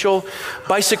essential,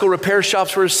 bicycle repair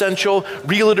shops were essential,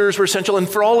 realtors were essential. And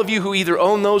for all of you who either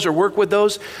own those or work with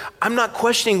those, I'm not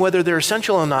questioning whether they're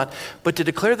essential or not, but to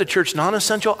declare the church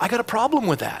non-essential, I got a problem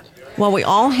with that. Well, we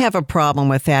all have a problem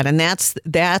with that, and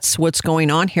that's what's going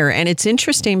on here. And it's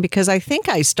interesting because I think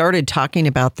I started talking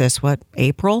about this,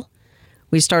 April?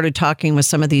 We started talking with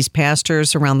some of these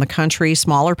pastors around the country,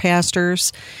 smaller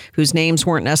pastors whose names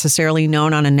weren't necessarily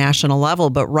known on a national level.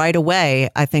 But right away,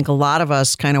 I think a lot of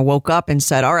us kind of woke up and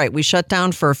said, all right, we shut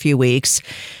down for a few weeks.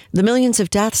 The millions of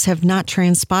deaths have not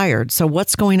transpired. So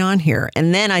what's going on here?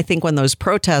 And then I think when those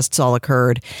protests all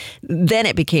occurred, then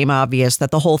it became obvious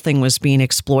that the whole thing was being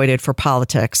exploited for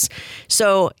politics.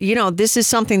 So, this is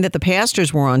something that the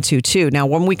pastors were onto too. Now,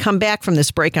 when we come back from this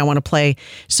break, I want to play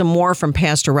some more from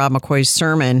Pastor Rob McCoy's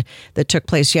sermon that took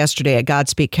place yesterday at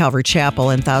Godspeak Calvary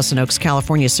Chapel in Thousand Oaks,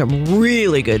 California. Some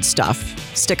really good stuff.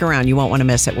 Stick around. You won't want to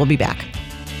miss it. We'll be back.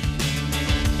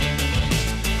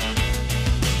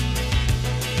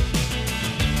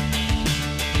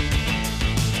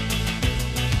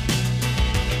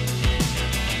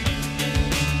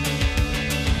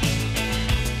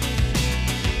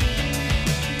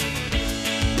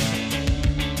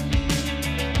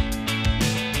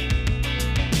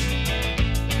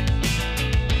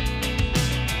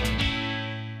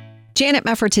 Janet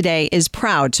Mefford today is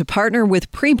proud to partner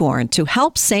with Preborn to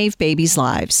help save babies'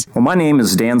 lives. Well, my name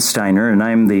is Dan Steiner, and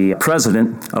I'm the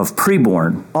president of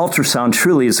Preborn. Ultrasound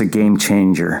truly is a game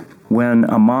changer. When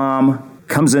a mom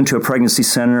comes into a pregnancy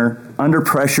center under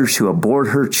pressure to abort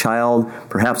her child,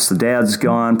 perhaps the dad's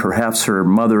gone, perhaps her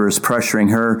mother is pressuring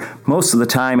her. Most of the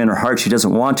time in her heart she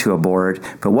doesn't want to abort,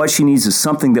 but what she needs is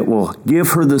something that will give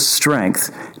her the strength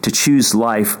to choose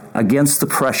life against the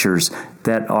pressures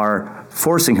that are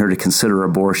forcing her to consider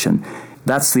abortion.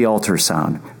 That's the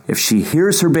ultrasound. If she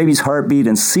hears her baby's heartbeat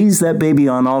and sees that baby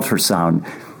on ultrasound,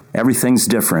 everything's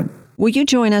different. Will you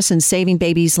join us in saving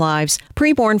babies' lives?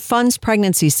 Preborn funds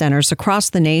pregnancy centers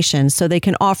across the nation so they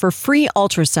can offer free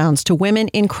ultrasounds to women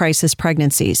in crisis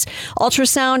pregnancies.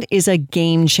 Ultrasound is a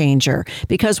game changer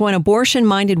because when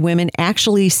abortion-minded women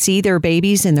actually see their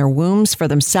babies in their wombs for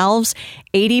themselves,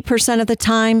 80% of the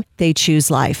time, they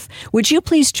choose life. Would you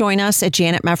please join us at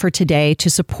Janet Mefford today to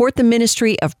support the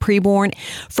ministry of Preborn?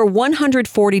 For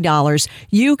 $140,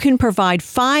 you can provide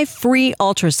 5 free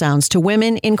ultrasounds to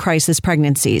women in crisis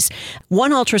pregnancies.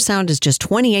 One ultrasound is just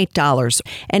 $28,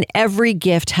 and every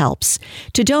gift helps.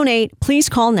 To donate, please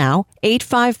call now,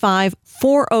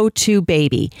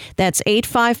 855-402-BABY. That's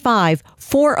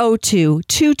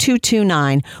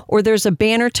 855-402-2229, or there's a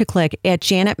banner to click at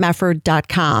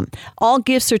janetmefford.com. All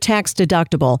gifts are tax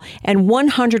deductible, and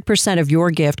 100% of your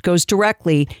gift goes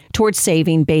directly towards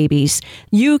saving babies.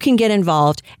 You can get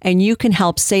involved, and you can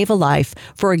help save a life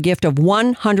for a gift of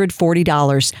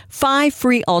 $140. 5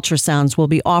 free ultrasounds will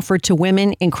be offered to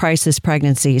women in crisis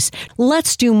pregnancies.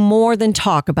 Let's do more than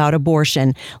talk about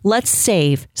abortion. Let's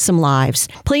save some lives.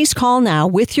 Please call now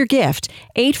with your gift,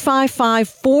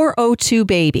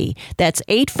 855-402-BABY. That's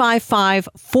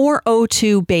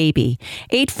 855-402-BABY.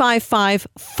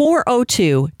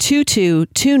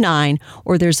 855-402-2229,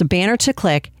 or there's a banner to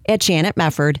click at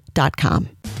janetmefford.com.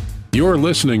 You're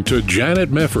listening to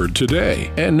Janet Mefford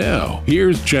today. And now,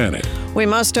 here's Janet. We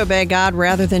must obey God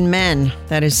rather than men.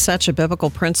 That is such a biblical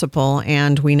principle,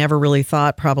 and we never really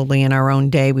thought probably in our own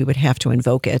day we would have to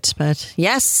invoke it. But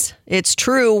yes, it's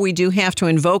true. We do have to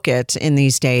invoke it in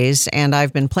these days, and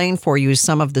I've been playing for you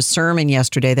some of the sermon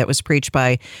yesterday that was preached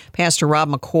by Pastor Rob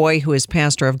McCoy, who is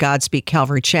pastor of Godspeak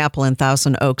Calvary Chapel in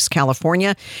Thousand Oaks,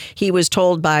 California. He was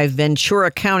told by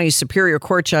Ventura County Superior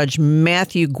Court Judge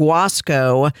Matthew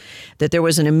Guasco that there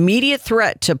was an immediate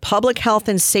threat to public health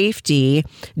and safety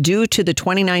due to the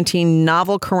 2019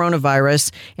 novel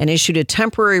coronavirus and issued a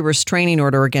temporary restraining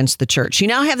order against the church. You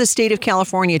now have the state of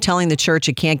California telling the church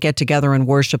it can't get together and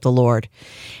worship the Lord.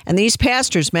 And these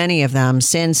pastors, many of them,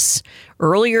 since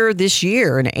earlier this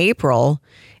year in April,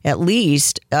 at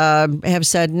least, have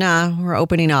said, nah, we're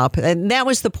opening up. And that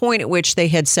was the point at which they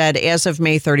had said, as of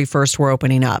May 31st, we're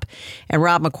opening up. And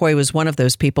Rob McCoy was one of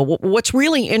those people. What's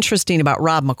really interesting about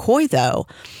Rob McCoy, though,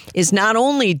 is not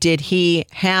only did he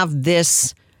have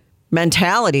this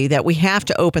mentality that we have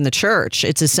to open the church,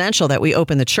 it's essential that we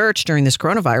open the church during this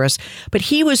coronavirus, but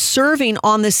he was serving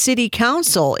on the city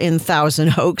council in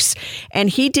Thousand Oaks, and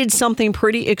he did something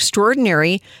pretty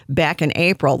extraordinary back in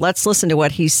April. Let's listen to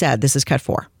what he said. This is cut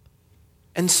 4.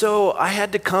 And so I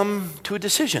had to come to a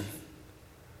decision.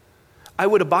 I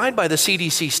would abide by the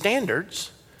CDC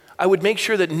standards. I would make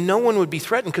sure that no one would be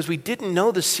threatened because we didn't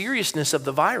know the seriousness of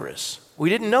the virus. We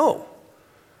didn't know.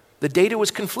 The data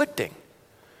was conflicting.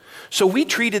 So we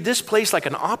treated this place like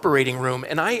an operating room,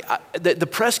 and the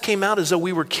press came out as though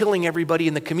we were killing everybody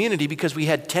in the community because we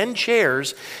had 10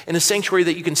 chairs in a sanctuary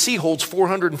that you can see holds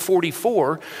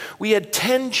 444. We had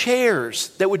 10 chairs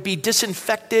that would be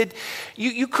disinfected.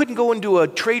 You couldn't go into a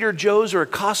Trader Joe's or a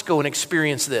Costco and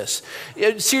experience this.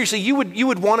 Seriously, you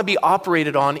would want to be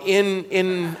operated on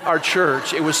in our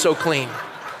church. It was so clean.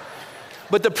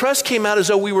 But the press came out as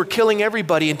though we were killing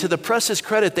everybody, and to the press's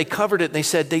credit, they covered it and they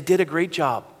said they did a great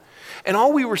job. And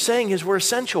all we were saying is we're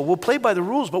essential. We'll play by the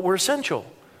rules, but we're essential.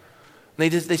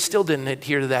 They still didn't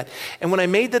adhere to that. And when I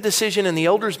made the decision and the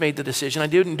elders made the decision, I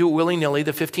didn't do it willy-nilly.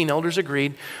 The 15 elders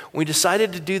agreed. We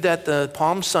decided to do that the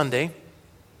Palm Sunday.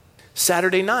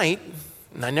 Saturday night,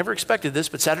 and I never expected this,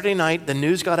 but Saturday night, the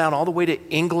news got out all the way to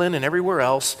England and everywhere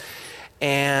else,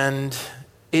 and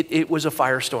it was a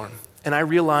firestorm. And I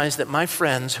realized that my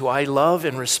friends, who I love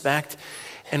and respect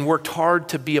and worked hard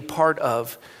to be a part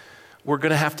of, were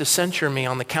going to have to censure me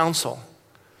on the council,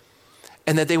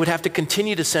 and that they would have to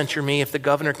continue to censure me if the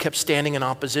governor kept standing in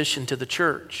opposition to the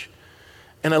church.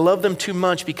 And I love them too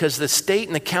much because the state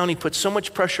and the county put so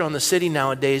much pressure on the city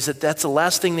nowadays that that's the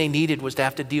last thing they needed was to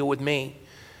have to deal with me.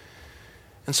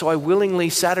 And so I willingly,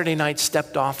 Saturday night,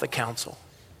 stepped off the council.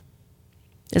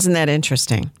 Isn't that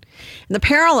interesting? And the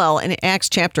parallel in Acts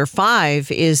chapter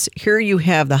 5 is here you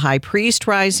have the high priest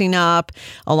rising up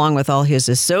along with all his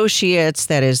associates,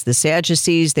 that is the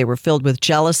Sadducees. They were filled with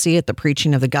jealousy at the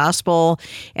preaching of the gospel,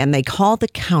 and they called the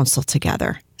council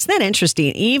together. Isn't that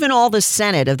interesting? Even all the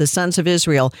Senate of the sons of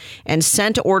Israel and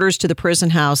sent orders to the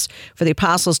prison house for the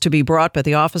apostles to be brought, but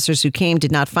the officers who came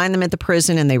did not find them at the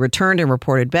prison, and they returned and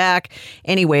reported back.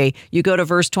 Anyway, you go to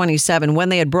verse 27. When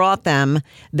they had brought them,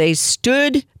 they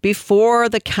stood before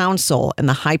the council, and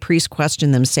the high priest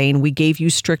questioned them, saying, "We gave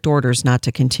you strict orders not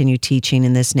to continue teaching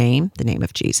in this name, the name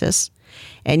of Jesus,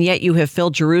 and yet you have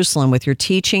filled Jerusalem with your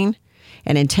teaching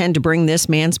and intend to bring this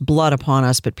man's blood upon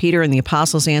us." But Peter and the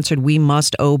apostles answered, "We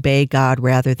must obey God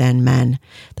rather than men.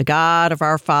 The God of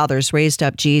our fathers raised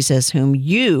up Jesus, whom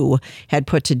you had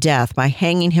put to death by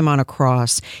hanging him on a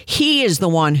cross. He is the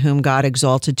one whom God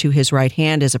exalted to his right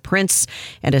hand as a prince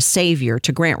and a savior,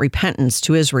 to grant repentance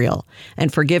to Israel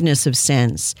and forgiveness of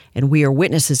sins. And we are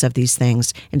witnesses of these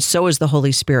things, and so is the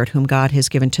Holy Spirit, whom God has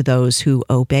given to those who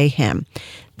obey him."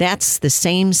 That's the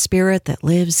same Spirit that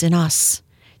lives in us.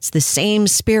 It's the same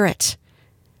Spirit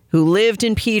who lived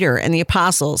in Peter and the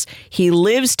apostles. He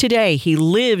lives today. He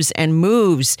lives and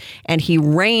moves, and he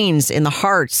reigns in the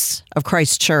hearts of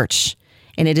Christ's church.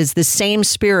 And it is the same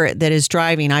Spirit that is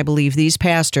driving, I believe, these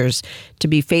pastors to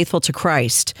be faithful to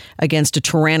Christ against a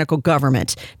tyrannical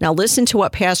government. Now listen to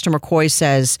what Pastor McCoy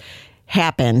says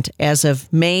happened as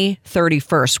of May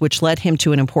 31st, which led him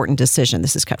to an important decision.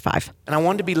 This is Cut 5. And I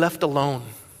wanted to be left alone.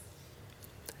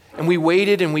 And we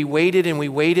waited and we waited and we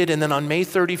waited. And then on May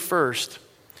 31st,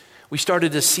 we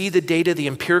started to see the data, the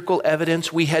empirical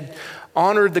evidence. We had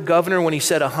honored the governor when he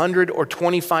said 100 or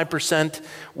 25%,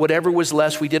 whatever was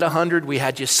less. We did 100. We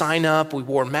had you sign up. We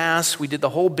wore masks. We did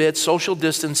the whole bit, social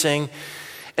distancing,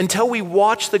 until we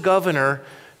watched the governor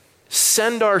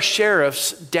send our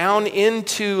sheriffs down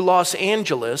into Los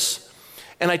Angeles.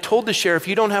 And I told the sheriff,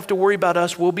 "You don't have to worry about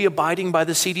us. We'll be abiding by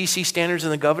the CDC standards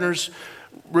and the governor's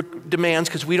demands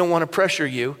because we don't want to pressure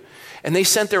you." And they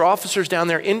sent their officers down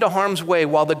there into harm's way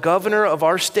while the governor of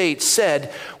our state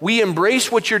said, "We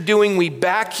embrace what you're doing. We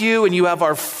back you, and you have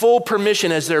our full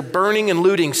permission," as they're burning and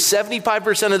looting.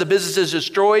 75% of the businesses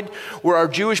destroyed were our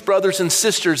Jewish brothers and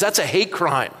sisters. That's a hate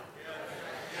crime.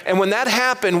 And when that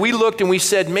happened, we looked and we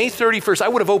said, May 31st, I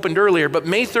would have opened earlier, but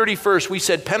May 31st, we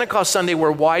said Pentecost Sunday,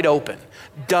 we're wide open.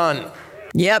 Done.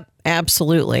 Yep,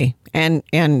 absolutely. And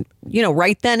you know,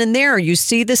 right then and there, you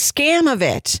see the scam of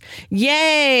it.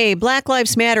 Yay, Black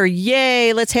Lives Matter.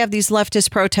 Yay, let's have these leftist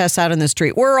protests out in the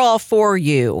street. We're all for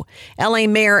you. LA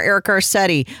Mayor Eric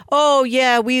Garcetti. Oh,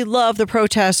 yeah, we love the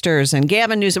protesters. And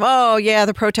Gavin Newsom. Oh, yeah,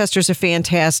 the protesters are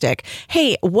fantastic.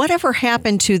 Hey, whatever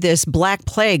happened to this Black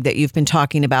Plague that you've been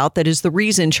talking about that is the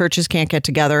reason churches can't get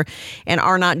together and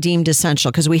are not deemed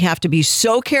essential? Because we have to be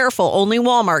so careful. Only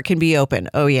Walmart can be open.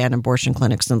 Oh, yeah, and abortion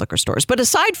clinics and liquor stores. But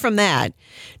aside from that,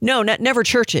 no, never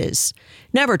churches.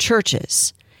 Never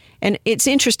churches. And it's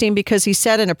interesting because he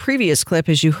said in a previous clip,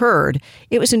 as you heard,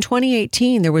 it was in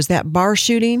 2018, there was that bar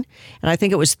shooting, and I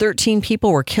think it was 13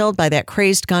 people were killed by that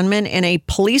crazed gunman, and a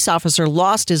police officer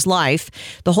lost his life.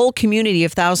 The whole community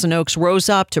of Thousand Oaks rose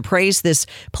up to praise this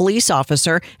police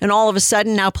officer, and all of a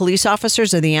sudden now police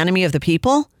officers are the enemy of the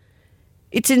people?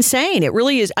 It's insane. It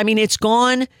really is. I mean, it's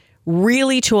gone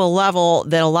really to a level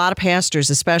that a lot of pastors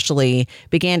especially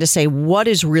began to say, what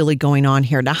is really going on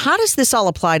here? Now, how does this all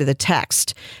apply to the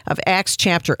text of Acts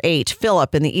chapter 8,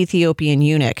 Philip and the Ethiopian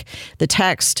eunuch, the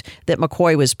text that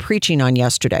McCoy was preaching on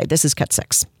yesterday? This is Cut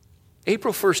 6.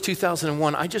 April 1st,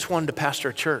 2001, I just wanted to pastor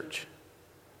a church.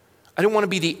 I didn't want to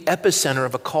be the epicenter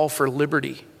of a call for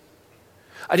liberty.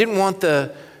 I didn't want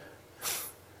the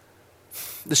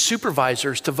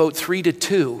supervisors to vote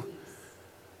 3-2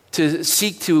 to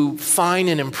seek to fine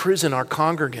and imprison our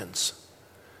congregants.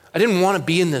 I didn't want to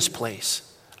be in this place.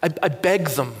 I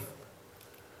begged them.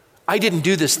 I didn't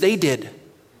do this, they did.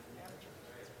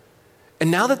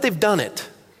 And now that they've done it,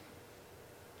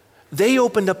 they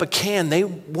opened up a can they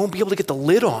won't be able to get the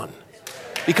lid on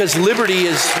because liberty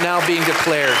is now being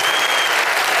declared.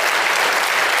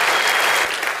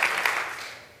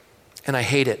 And I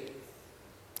hate it.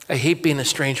 I hate being a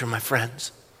stranger from my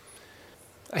friends.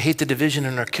 I hate the division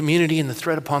in our community and the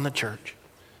threat upon the church.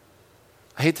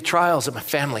 I hate the trials that my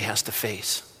family has to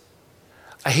face.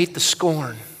 I hate the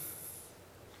scorn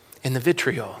and the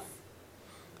vitriol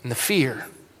and the fear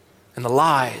and the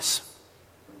lies.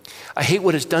 I hate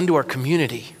what it's done to our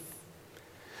community.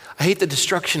 I hate the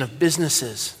destruction of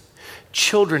businesses,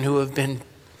 children who have been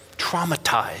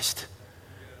traumatized,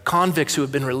 convicts who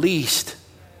have been released,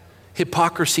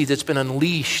 hypocrisy that's been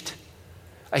unleashed.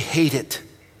 I hate it.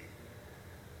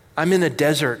 I'm in a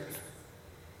desert.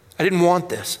 I didn't want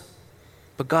this,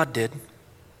 but God did.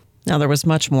 Now, there was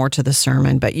much more to the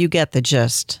sermon, but you get the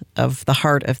gist of the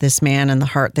heart of this man and the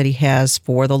heart that he has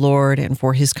for the Lord and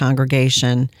for his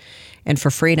congregation and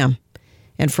for freedom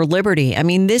and for liberty. I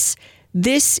mean, this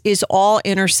is all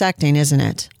intersecting, isn't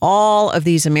it? All of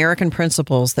these American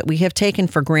principles that we have taken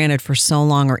for granted for so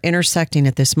long are intersecting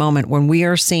at this moment when we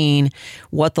are seeing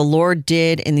what the Lord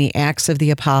did in the Acts of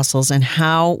the Apostles and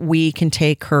how we can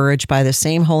take courage by the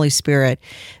same Holy Spirit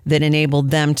that enabled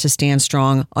them to stand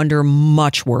strong under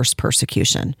much worse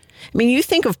persecution. I mean, you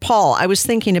think of Paul. I was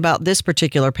thinking about this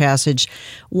particular passage,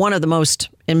 one of the most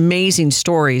amazing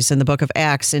stories in the book of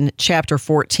Acts in chapter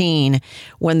 14,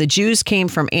 when the Jews came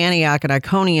from Antioch and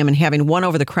Iconium and having won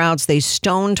over the crowds, they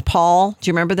stoned Paul. Do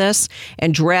you remember this?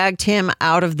 And dragged him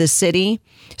out of the city,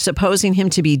 supposing him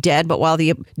to be dead. But while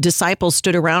the disciples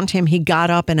stood around him, he got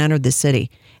up and entered the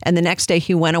city. And the next day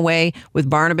he went away with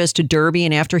Barnabas to Derbe,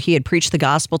 and after he had preached the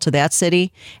gospel to that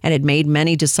city and had made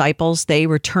many disciples, they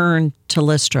returned to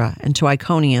Lystra and to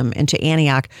Iconium and to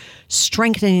Antioch,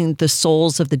 strengthening the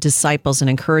souls of the disciples and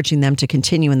encouraging them to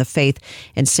continue in the faith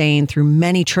and saying, through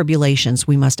many tribulations,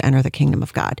 we must enter the kingdom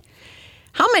of God.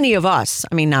 How many of us,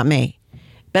 I mean, not me,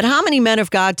 but how many men of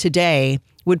God today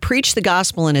would preach the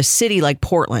gospel in a city like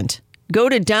Portland? Go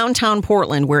to downtown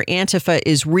Portland where Antifa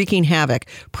is wreaking havoc.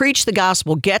 Preach the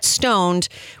gospel. Get stoned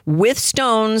with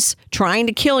stones trying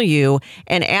to kill you.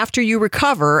 And after you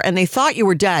recover and they thought you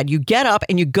were dead, you get up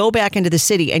and you go back into the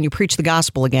city and you preach the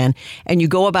gospel again. And you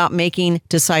go about making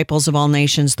disciples of all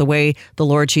nations the way the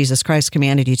Lord Jesus Christ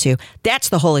commanded you to. That's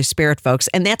the Holy Spirit, folks.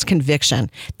 And that's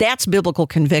conviction. That's biblical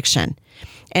conviction.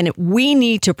 And we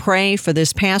need to pray for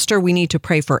this pastor. We need to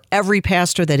pray for every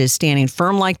pastor that is standing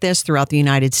firm like this throughout the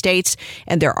United States.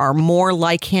 And there are more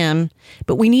like him.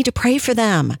 But we need to pray for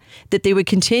them, that they would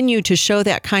continue to show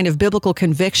that kind of biblical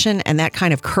conviction and that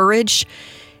kind of courage.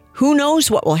 Who knows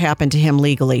what will happen to him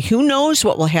legally? Who knows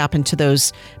what will happen to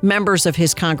those members of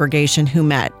his congregation who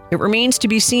met? It remains to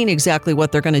be seen exactly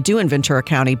what they're going to do in Ventura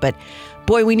County. But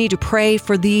boy, we need to pray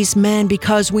for these men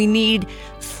because we need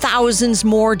thousands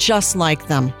more just like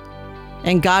them.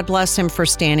 And God bless him for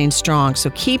standing strong. So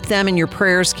keep them in your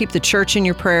prayers. Keep the church in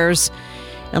your prayers.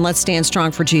 And let's stand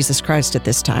strong for Jesus Christ at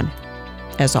this time,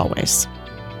 as always.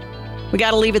 We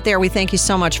got to leave it there. We thank you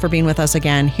so much for being with us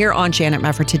again here on Janet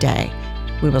Mefford Today.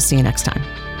 We will see you next time.